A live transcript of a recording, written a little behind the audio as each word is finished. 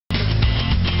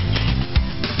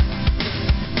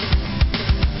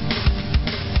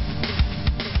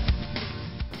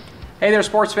Hey there,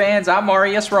 sports fans. I'm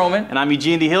Marius Roman. And I'm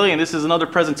Eugene D. Hilly, and this is another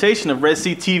presentation of Red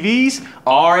Sea TV's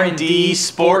R&D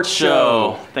Sports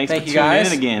Show. Thanks for you tuning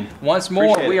guys in again. Once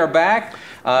more, we are back.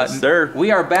 Yes, sir. We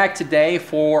are back today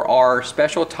for our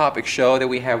special topic show that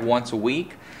we have once a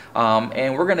week.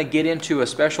 And we're going to get into a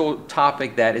special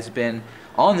topic that has been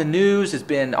on the news, it's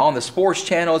been on the sports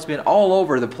channel, it's been all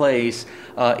over the place.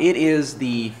 It is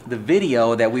the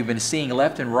video that we've been seeing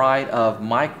left and right of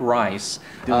Mike Rice.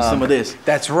 Doing some of this.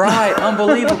 That's right,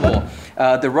 unbelievable.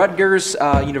 The Rutgers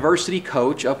University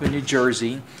coach up in New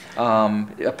Jersey.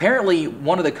 Apparently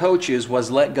one of the coaches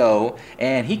was let go,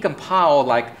 and he compiled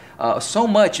like so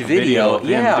much video of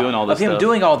him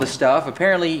doing all this stuff.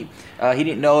 Apparently he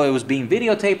didn't know it was being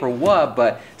videotaped or what,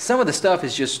 but some of the stuff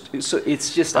is just,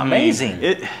 it's just amazing.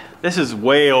 This is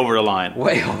way over the line.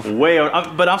 Way over. Way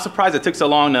over. But I'm surprised it took so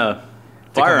long to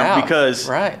fire him, because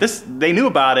they knew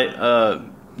about it.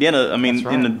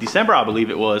 In December, I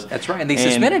believe it was. That's right, and they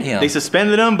suspended him. They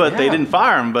suspended him, but they didn't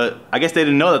fire him. But I guess they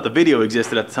didn't know that the video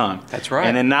existed at the time. That's right.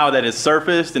 And then now that it's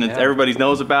surfaced and everybody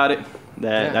knows about it,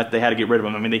 that they had to get rid of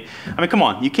him. I mean, come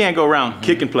on, you can't go around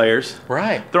kicking players,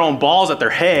 throwing balls at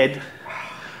their head,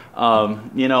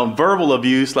 verbal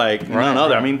abuse like none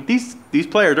other. I mean, these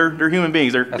players, they're human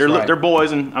beings. They're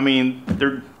boys, and I mean,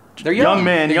 they're young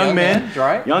men. Young men.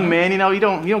 You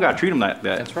don't got to treat them like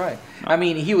that. That's right. I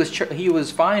mean, he was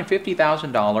fined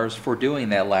 $50,000 for doing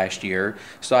that last year.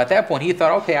 So at that point, he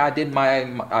thought, okay, I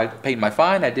paid my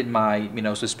fine, I did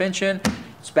my suspension.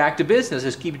 It's back to business.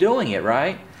 Just keep doing it,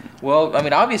 right? Well, I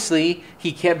mean, obviously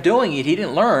he kept doing it. He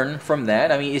didn't learn from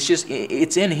that. I mean,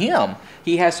 it's in him.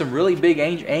 He has some really big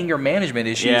anger management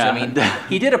issues. Yeah. I mean,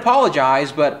 he did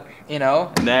apologize, but that's they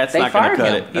not going to fired cut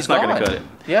him. it. That's not going to cut it.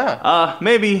 Yeah.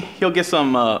 Maybe he'll get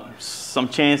some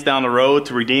chance down the road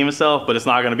to redeem himself, but it's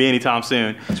not going to be anytime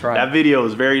soon. That's right. That video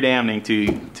is very damning to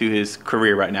his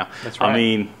career right now. That's right. I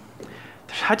mean,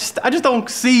 I just don't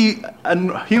see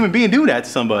a human being do that to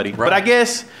somebody. Right. But I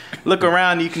guess look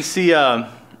around, you can see a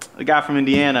guy from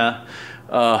Indiana.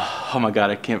 Oh my God,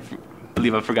 I can't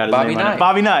believe I forgot his name. Knight.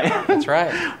 Bobby Knight. That's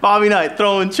right. Bobby Knight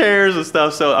throwing chairs and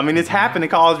stuff. So I mean, it's happened in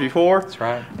college before. That's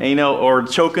right. And, or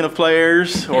choking the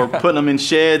players, or putting them in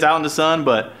sheds out in the sun.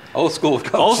 But old school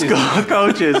coaches. Old school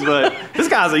coaches. But this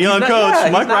guy's a young coach. Yeah,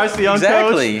 Mike Rice, the young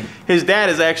coach. His dad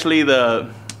is actually the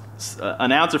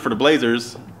announcer for the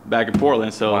Blazers back in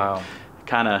Portland. So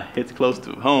kind of hits close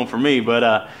to home for me.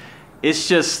 But it's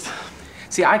just.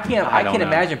 See, I can't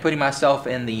imagine putting myself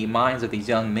in the minds of these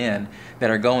young men that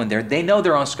are going there. They know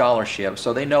they're on scholarship,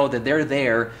 so they know that they're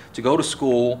there to go to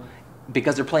school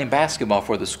because they're playing basketball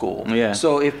for the school. Yeah.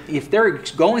 So if they're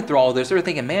going through all this, they're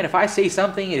thinking, man, if I say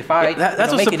something, if I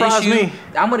that's make what surprised an issue, me.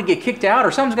 I'm going to get kicked out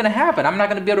or something's going to happen. I'm not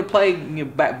going to be able to play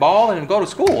ball and go to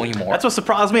school anymore. That's what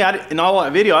surprised me. In all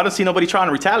that video, I didn't see nobody trying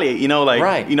to retaliate.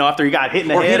 After he got hit in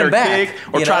the head or kicked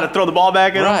or try to throw the ball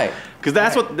back at him. Because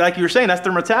that's what, like you were saying, that's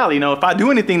their mentality. If I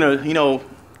do anything to,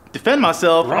 defend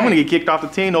myself, I'm going to get kicked off the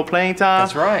team, no playing time.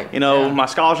 That's right. My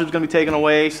scholarship's going to be taken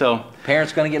away. So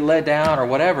parents going to get let down or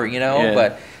whatever,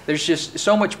 But there's just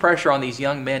so much pressure on these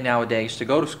young men nowadays to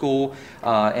go to school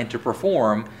and to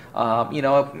perform.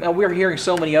 We're hearing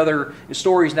so many other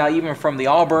stories now, even from the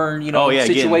Auburn,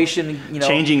 situation.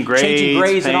 Changing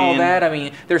grades and all that. I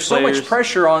mean, there's so much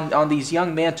pressure on these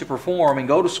young men to perform and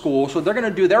go to school. So they're going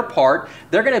to do their part.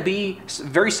 They're going to be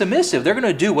very submissive. They're going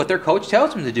to do what their coach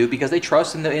tells them to do because they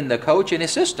trust in the coach and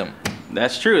his system.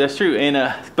 That's true. That's true.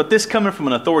 And but this coming from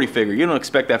an authority figure, you don't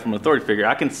expect that from an authority figure.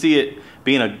 I can see it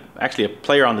being actually a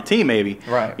player on the team, maybe.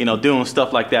 Right. Doing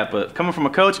stuff like that. But coming from a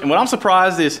coach, and what I'm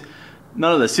surprised is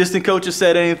none of the assistant coaches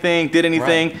said anything, did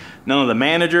anything. Right. None of the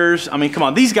managers. I mean, come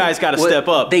on, these guys got to step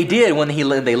up. They did when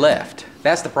they left.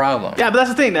 That's the problem. Yeah, but that's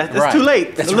the thing. That's too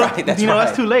late. That's right.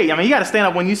 That's too late. I mean, you got to stand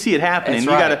up when you see it happening.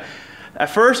 That's you got to. At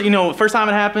first, first time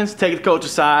it happens, take the coach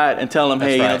aside and tell him,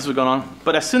 hey, this is what's going on.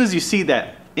 But as soon as you see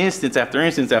that instance after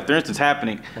instance after instance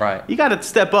happening, you got to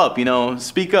step up,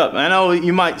 speak up. I know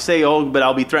you might say, oh, but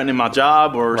I'll be threatening my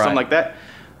job or something like that.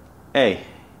 Hey,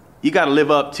 you got to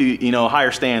live up to,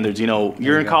 higher standards.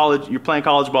 You're in college, you're playing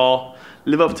college ball,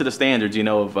 live up to the standards,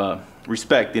 of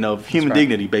respect, of human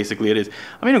dignity, basically it is.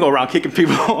 I mean, you don't go around kicking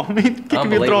people, kicking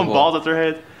people, throwing balls at their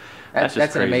heads.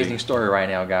 That's an amazing story right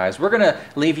now, guys. We're going to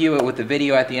leave you with the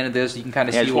video at the end of this. You can kind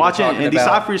of see what we're talking about. Watch it and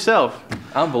decide for yourself.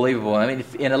 Unbelievable. I mean,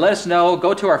 and let us know.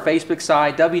 Go to our Facebook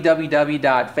site,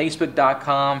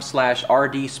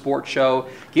 www.facebook.com/RD Sports Show.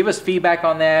 Give us feedback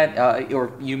on that,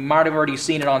 or you might have already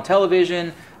seen it on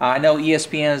television. I know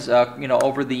ESPN's,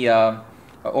 over the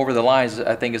Over the Lines,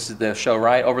 I think is the show,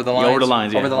 right? Over the Lines. Over the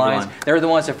Lines. Yeah, Over the Lines. They're the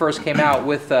ones that first came out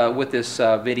with this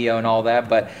video and all that.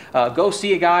 But go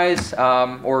see it, guys,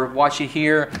 or watch it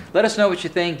here. Let us know what you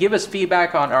think. Give us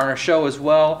feedback on our show as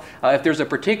well. If there's a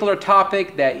particular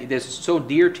topic that is so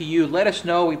dear to you, let us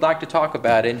know. We'd like to talk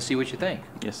about it and see what you think.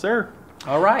 Yes, sir.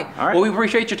 All right. Well, we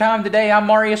appreciate your time today. I'm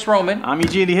Marius Roman. I'm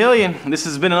Eugene DeHillian. This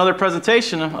has been another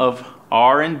presentation of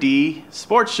R&D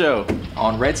Sports Show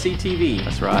on Red Sea TV.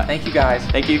 That's right. Thank you, guys.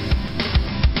 Thank you.